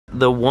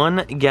the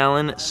 1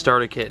 gallon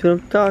starter kit.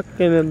 I'm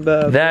talking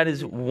about. That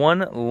is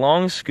one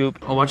long scoop.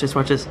 Oh, watch this,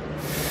 watch this.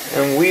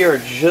 And we are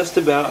just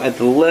about at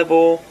the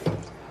level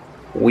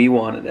we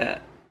wanted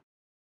at.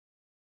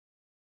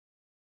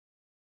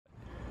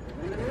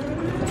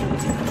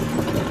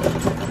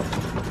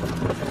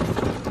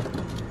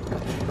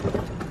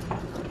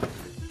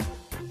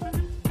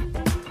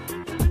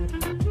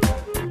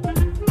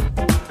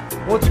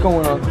 What's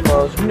going on,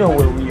 Cuffaro? You know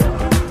where we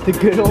are. The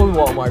good old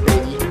Walmart,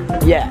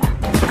 baby. Yeah.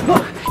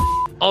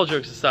 All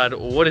jokes aside,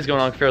 what is going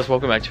on, Cuffaro?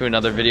 Welcome back to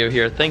another video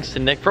here. Thanks to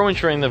Nick for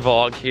ensuring the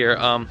vlog here.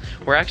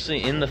 We're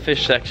actually in the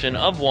fish section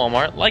of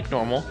Walmart, like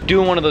normal,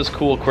 doing one of those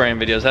cool aquarium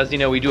videos. As you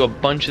know, we do a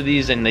bunch of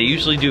these and they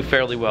usually do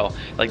fairly well.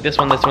 Like this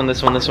one, this one,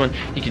 this one, this one.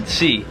 You can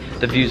see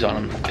the views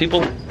on them.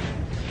 People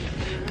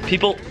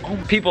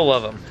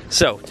love them.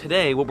 So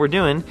today what we're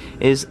doing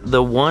is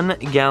the 1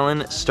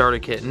 gallon starter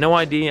kit. No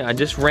idea, I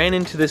just ran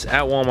into this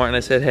at Walmart and I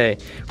said, hey,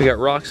 we got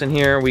rocks in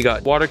here, we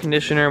got water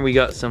conditioner, we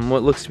got some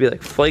what looks to be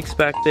like flakes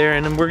back there,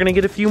 and then we're gonna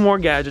get a few more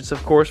gadgets,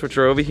 of course, which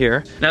are over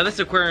here. Now this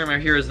aquarium right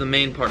here is the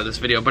main part of this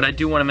video, but I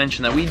do want to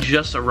mention that we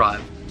just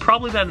arrived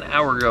probably about an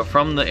hour ago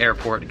from the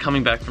airport,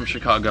 coming back from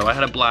Chicago. I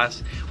had a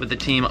blast with the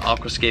team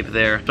Aquascape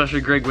there, especially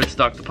Greg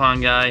Wittstock, the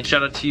pond guy.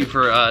 Shout out to you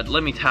for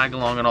letting me tag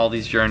along on all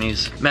these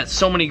journeys. Met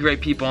so many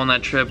great people on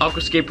that trip.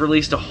 Aquascape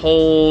released a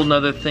whole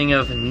nother thing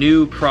of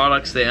new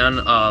products. They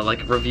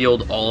like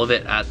revealed all of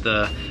it at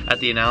the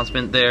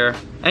announcement there.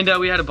 And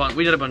we did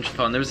a bunch of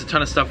fun. There was a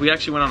ton of stuff. We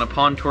actually went on a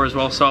pond tour as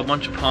well, saw a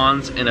bunch of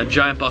ponds and a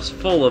giant bus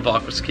full of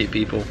Aquascape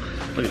people.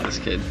 Look at this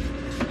kid.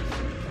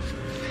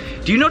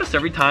 Do you notice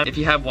every time, if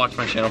you have watched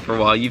my channel for a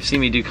while, you've seen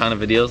me do kind of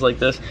videos like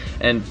this,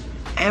 and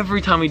every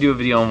time we do a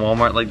video on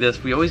Walmart like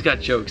this, we always got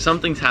jokes.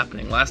 Something's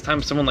happening. Last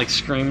time someone like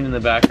screamed in the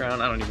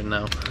background, I don't even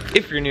know.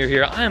 If you're new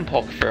here, I am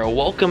Paul Cuffaro.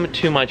 Welcome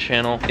to my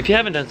channel. If you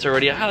haven't done so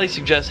already, I highly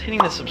suggest hitting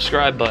the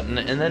subscribe button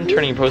and then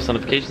turning your post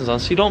notifications on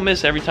so you don't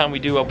miss every time we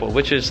do upload,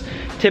 which is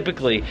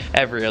typically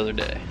every other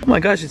day. Oh my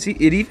gosh, it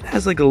even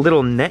has like a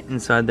little net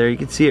inside there. You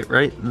can see it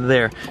right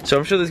there. So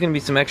I'm sure there's gonna be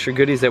some extra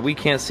goodies that we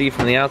can't see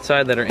from the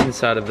outside that are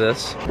inside of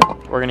this.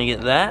 We're gonna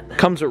get that.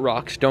 Comes with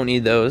rocks, don't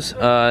need those.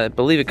 I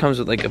believe it comes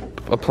with like a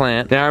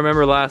plant. Now I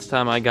remember last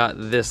time I got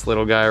this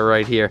little guy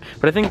right here,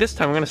 but I think this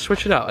time I'm gonna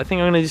switch it out. I think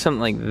I'm gonna do something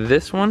like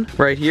this one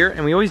right here,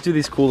 and we always do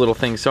these cool little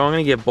things, so I'm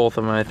gonna get both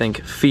of them, I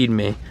think. Feed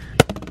me.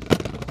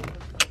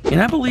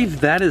 And I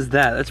believe that is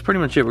that. That's pretty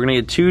much it. We're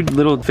gonna get 2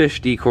 little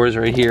fish decors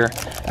right here.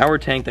 Our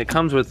tank that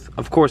comes with,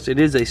 of course,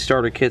 it is a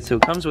starter kit, so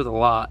it comes with a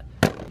lot.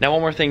 Now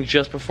one more thing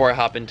just before I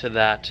hop into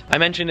that. I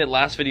mentioned it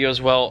last video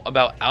as well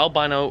about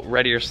albino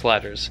red ear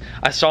sliders.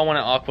 I saw one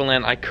at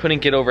Aqualand. I couldn't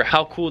get over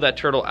how cool that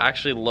turtle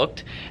actually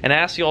looked, and I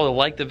asked you all to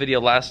like the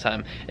video last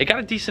time. It got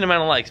a decent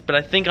amount of likes, but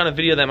I think on a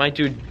video that might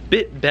do a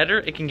bit better,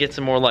 it can get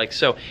some more likes.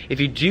 So if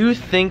you do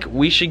think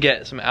we should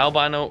get some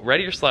albino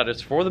red ear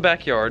sliders for the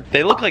backyard,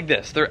 they look like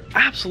this. They're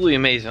absolutely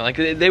amazing. Like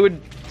they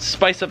would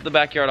spice up the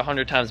backyard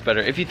 100 times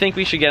better. If you think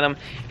we should get them,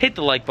 hit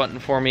the like button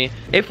for me.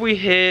 If we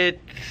hit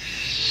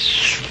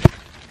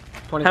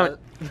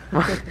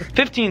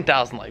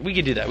 15,000 likes, we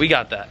could do that. We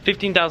got that.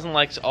 15,000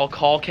 likes, I'll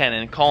call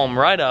Canon, call them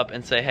right up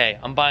and say, hey,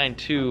 I'm buying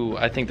 2,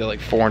 I think they're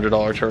like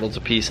 $400 turtles a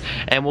piece,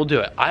 and we'll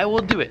do it. I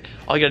will do it.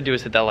 All you gotta do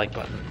is hit that like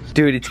button.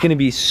 Dude, it's gonna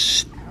be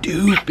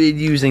stupid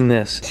using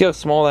this. See how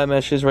small that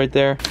mesh is right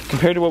there?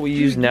 Compared to what we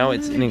use now,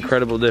 it's an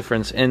incredible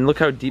difference. And look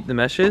how deep the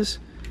mesh is.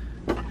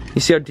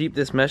 You see how deep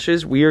this mesh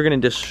is? We are gonna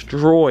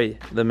destroy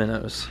the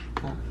minnows.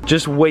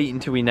 Just wait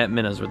until we net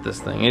minnows with this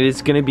thing. It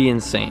is gonna be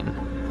insane.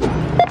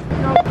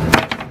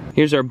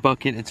 Here's our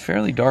bucket. It's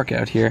fairly dark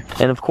out here.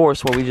 And of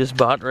course, what we just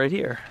bought right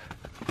here.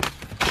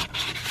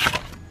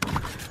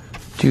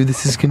 Dude,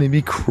 this is gonna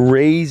be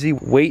crazy.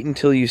 Wait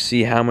until you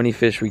see how many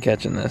fish we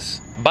catch in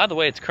this. By the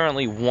way, it's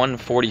currently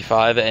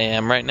 1:45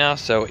 a.m. right now,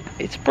 so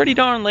it's pretty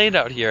darn late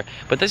out here.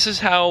 But this is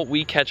how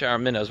we catch our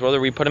minnows. Whether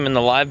we put them in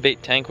the live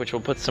bait tank, which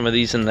we'll put some of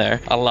these in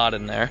there, a lot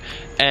in there,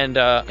 and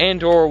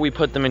or we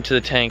put them into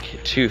the tank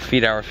to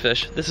feed our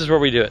fish. This is where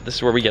we do it. This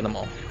is where we get them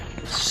all.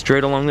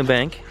 Straight along the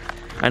bank.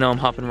 I know I'm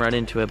hopping right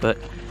into it, but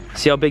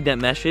see how big that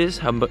mesh is?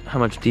 How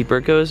much deeper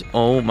it goes?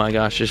 Oh my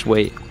gosh, just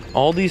wait.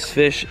 All these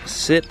fish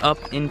sit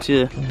up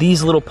into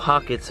these little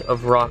pockets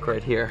of rock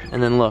right here.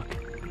 And then look,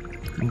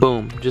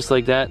 boom, just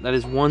like that. That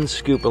is 1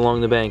 scoop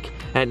along the bank.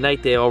 At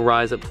night, they all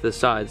rise up to the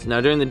sides.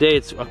 Now during the day,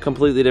 it's a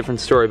completely different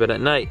story, but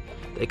at night,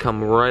 they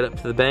come right up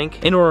to the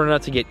bank in order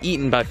not to get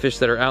eaten by fish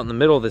that are out in the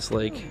middle of this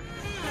lake.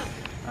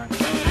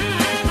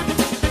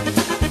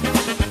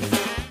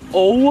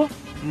 Oh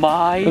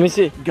my Let me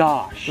see.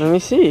 Gosh. Let me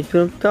see. What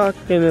I'm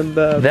talking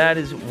about. That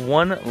is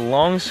 1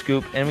 long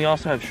scoop, and we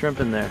also have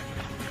shrimp in there.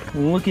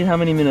 Look at how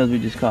many minnows we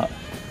just caught.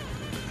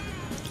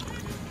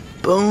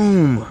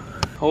 Boom.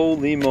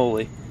 Holy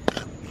moly.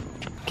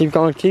 Keep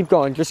going, keep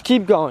going, just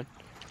keep going.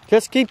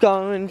 Just keep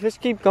going, just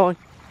keep going.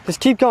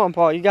 Just keep going,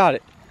 Paul, you got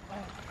it.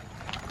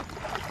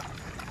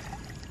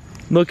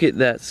 Look at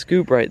that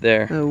scoop right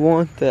there. I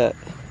want that.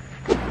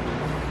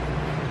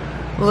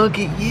 Look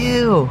at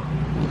you.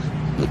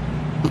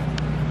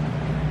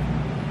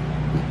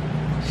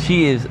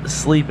 She is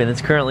sleeping.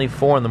 It's currently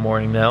 4 in the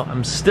morning now.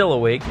 I'm still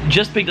awake.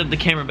 Just picked up the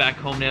camera back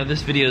home now.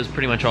 This video is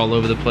pretty much all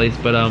over the place,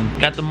 but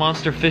got the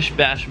Monster Fish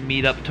Bash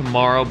meetup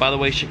tomorrow. By the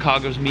way,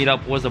 Chicago's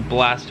meetup was a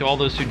blast. To all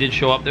those who did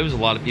show up, there was a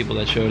lot of people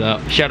that showed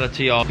up. Shout out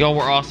to y'all. Y'all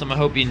were awesome. I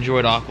hope you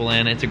enjoyed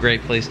Aqualand. It's a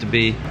great place to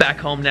be. Back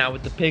home now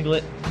with the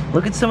piglet.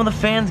 Look at some of the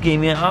fans gave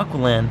me at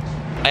Aqualand.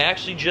 I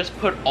actually just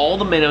put all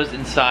the minnows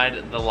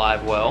inside the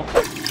live well.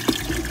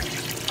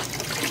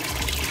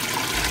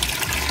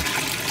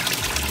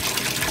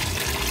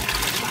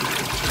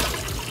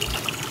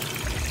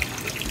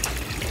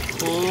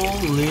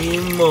 Holy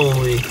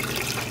moly.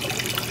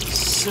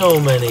 So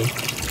many.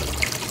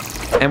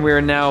 And we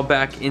are now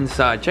back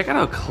inside. Check out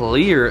how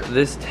clear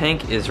this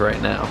tank is right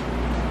now.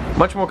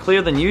 Much more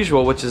clear than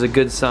usual, which is a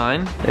good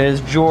sign.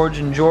 There's George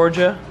and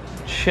Georgia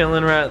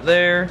chilling right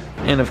there.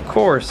 And of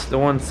course, the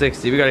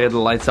 160. We gotta get the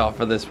lights off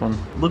for this one.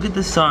 Look at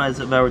the size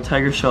of our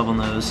tiger shovel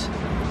nose.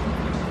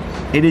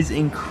 It is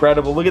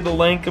incredible. Look at the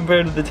length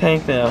compared to the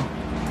tank now.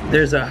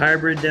 There's a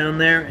hybrid down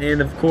there,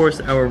 and of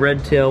course our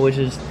red tail, which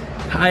is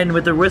hiding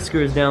with the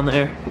whiskers down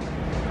there.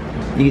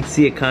 You can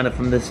see it kind of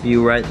from this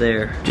view right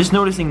there. Just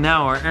noticing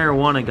now our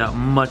arowana got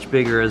much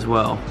bigger as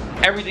well.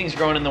 Everything's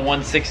growing in the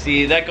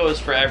 160. That goes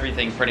for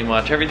everything pretty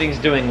much. Everything's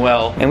doing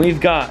well. And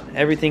we've got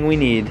everything we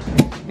need.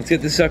 Let's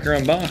get this sucker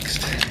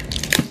unboxed.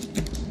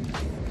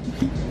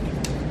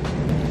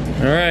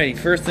 Alrighty,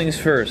 first things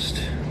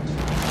first.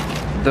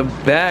 The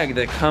bag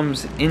that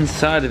comes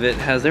inside of it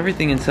has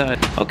everything inside.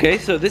 Okay,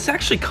 so this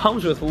actually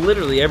comes with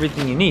literally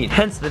everything you need.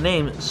 Hence the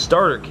name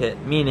starter kit,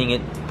 meaning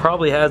it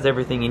probably has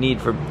everything you need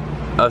for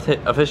a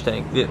fish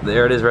tank. Yeah,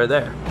 there it is right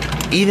there.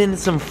 Even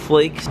some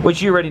flakes,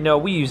 which you already know,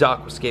 we use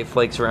Aquascape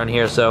flakes around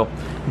here, so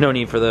no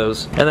need for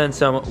those. And then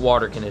some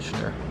water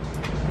conditioner.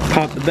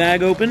 Pop the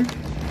bag open.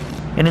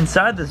 And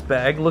inside this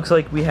bag, looks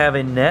like we have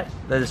a net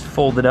that is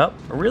folded up.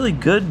 A really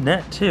good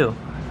net too.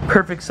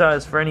 Perfect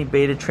size for any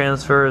beta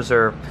transfers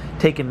or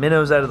taking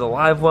minnows out of the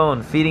live well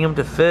and feeding them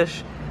to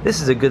fish.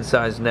 This is a good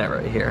sized net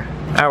right here.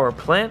 Our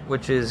plant,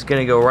 which is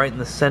gonna go right in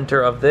the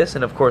center of this,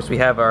 and of course we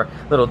have our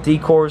little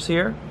decors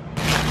here.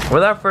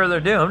 Without further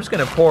ado, I'm just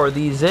gonna pour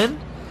these in,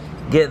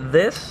 get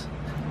this,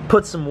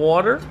 put some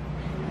water,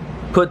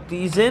 put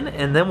these in,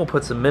 and then we'll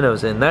put some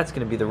minnows in. That's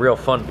gonna be the real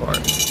fun part.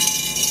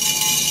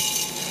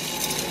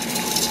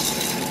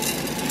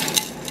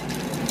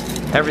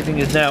 Everything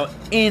is now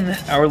in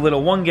our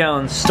little 1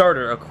 gallon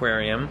starter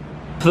aquarium.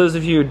 For those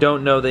of you who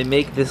don't know, they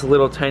make this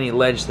little tiny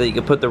ledge so that you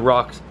can put the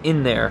rocks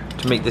in there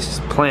to make this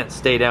plant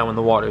stay down when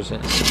the water's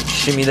in.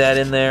 Shimmy that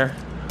in there,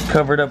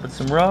 cover it up with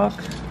some rock.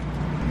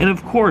 And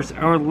of course,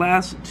 our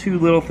last 2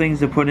 little things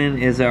to put in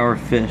is our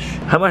fish.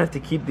 I might have to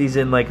keep these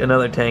in like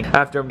another tank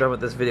after I'm done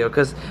with this video,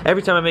 because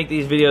every time I make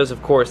these videos,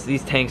 of course,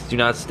 these tanks do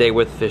not stay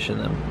with fish in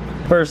them.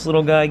 First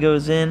little guy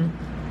goes in,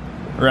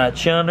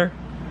 right yonder.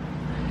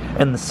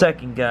 And the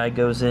second guy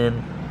goes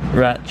in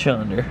right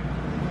yonder.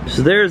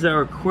 So there's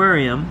our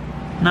aquarium.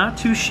 Not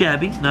too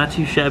shabby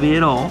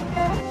at all.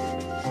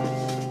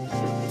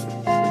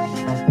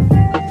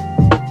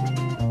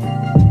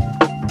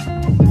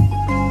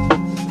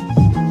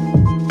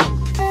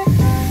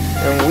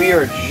 And we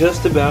are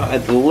just about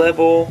at the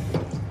level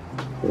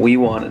we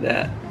wanted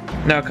at.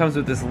 Now it comes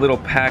with this little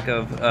pack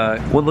of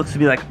what looks to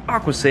be like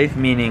AquaSafe,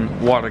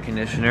 meaning water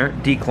conditioner,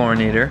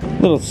 dechlorinator.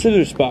 Little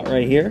scissor spot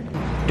right here.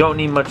 Don't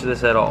need much of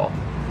this at all.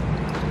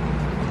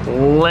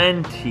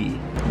 Plenty.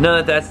 Now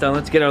that that's done,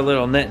 let's get our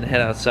little net and head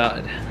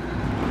outside.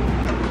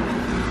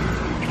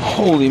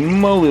 Holy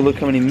moly, look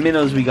how many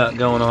minnows we got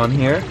going on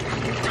here.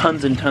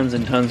 Tons and tons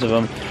and tons of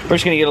them. We're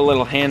just gonna get a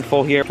little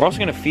handful here. We're also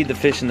gonna feed the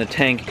fish in the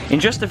tank in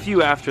just a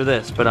few after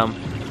this, but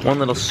one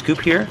little scoop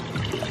here.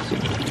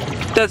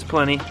 That's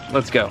plenty.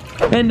 Let's go.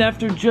 And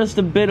after just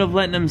a bit of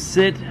letting them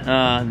sit,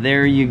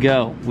 there you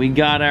go. We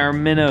got our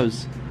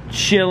minnows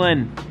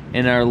chilling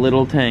in our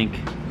little tank.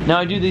 Now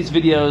I do these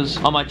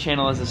videos on my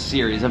channel as a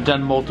series. I've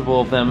done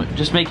multiple of them,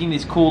 just making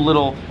these cool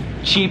little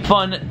cheap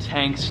fun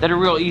tanks that are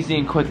real easy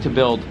and quick to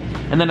build.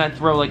 And then I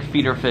throw like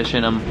feeder fish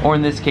in them, or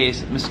in this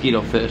case,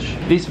 mosquito fish.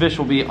 These fish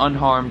will be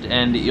unharmed,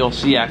 and you'll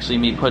see actually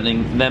me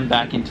putting them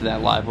back into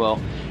that live well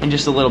in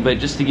just a little bit.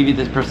 Just to give you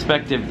this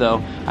perspective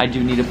though, I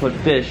do need to put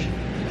fish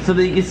so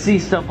that you can see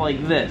stuff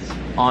like this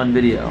on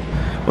video.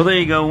 Well, there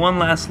you go, one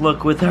last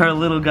look with our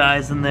little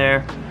guys in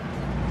there.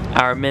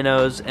 Our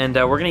minnows, and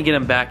we're gonna get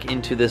them back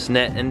into this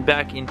net and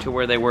back into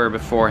where they were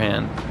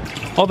beforehand.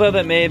 Although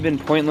that may have been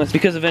pointless,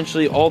 because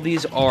eventually all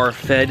these are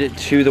fed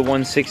to the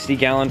 160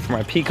 gallon for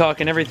my peacock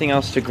and everything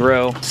else to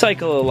grow.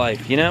 Cycle of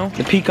life, you know?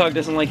 The peacock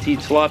doesn't like to eat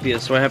tilapia,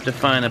 so I have to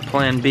find a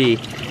plan B,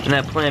 and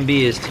that plan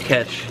B is to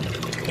catch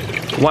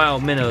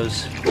wild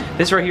minnows.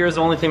 This right here is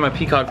the only thing my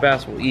peacock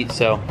bass will eat,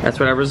 so that's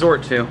what I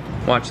resort to.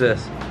 Watch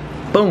this.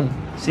 Boom!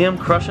 See him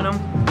crushing them?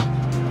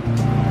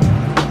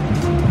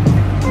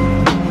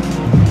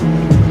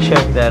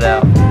 Check that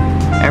out.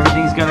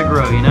 Everything's gonna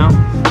grow, you know?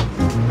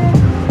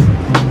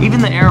 Even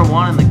the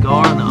arowana and the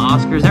gar and the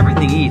Oscars,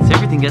 everything eats.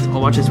 Everything gets, oh,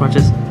 watch this, watch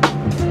this.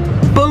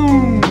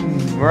 Boom!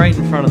 Right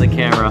in front of the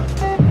camera.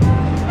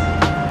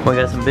 We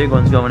got some big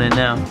ones going in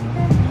now.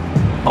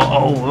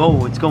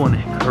 Oh, it's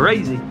going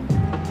crazy.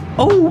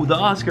 Oh, the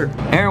Oscar.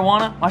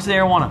 Arowana, watch the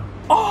arowana.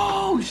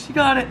 Oh, she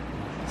got it.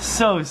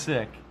 So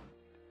sick.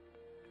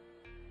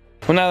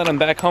 Well, now that I'm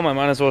back home, I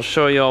might as well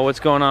show you all what's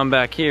going on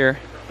back here.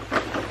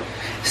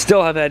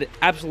 Still have had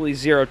absolutely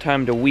zero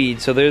time to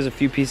weed, so there's a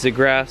few pieces of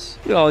grass.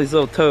 Look at all these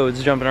little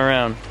toads jumping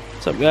around.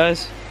 What's up,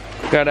 guys?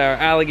 Got our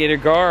alligator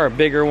gar, our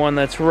bigger one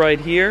that's right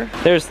here.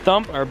 There's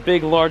Thump, our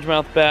big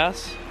largemouth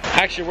bass.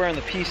 Actually wearing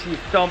the PC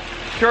Thump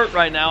shirt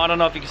right now. I don't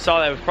know if you saw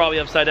that, it was probably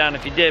upside down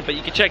if you did, but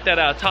you can check that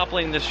out. Top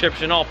link in the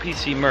description, all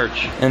PC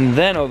merch. And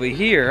then over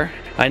here,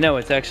 I know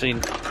it's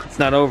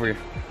not over.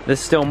 There's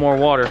still more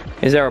water,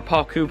 is our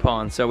pacu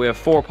pond. So we have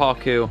 4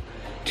 pacu.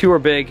 2 are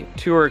big,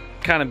 2 are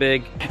kind of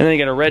big, and then you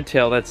got a red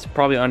tail that's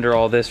probably under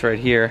all this right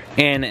here,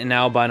 and an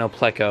albino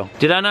pleco.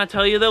 Did I not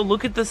tell you though?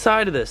 Look at the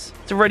side of this.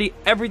 It's already,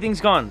 everything's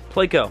gone.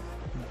 Pleco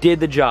did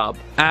the job.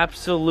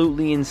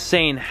 Absolutely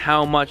insane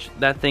how much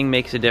that thing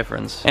makes a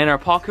difference. And our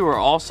pacu are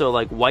also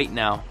like white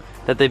now,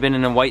 that they've been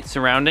in a white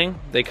surrounding.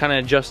 They kind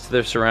of adjust to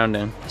their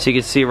surrounding. So you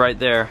can see right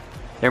there,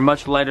 they're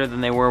much lighter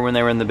than they were when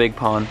they were in the big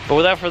pond. But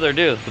without further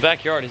ado, the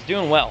backyard is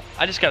doing well.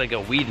 I just gotta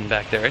go weeding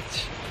back there.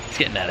 It's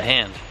getting out of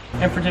hand.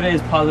 And for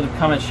today's positive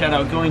comment shout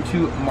out going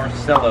to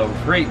Marcelo.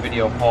 Great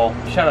video, Paul.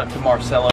 Shout out to Marcelo.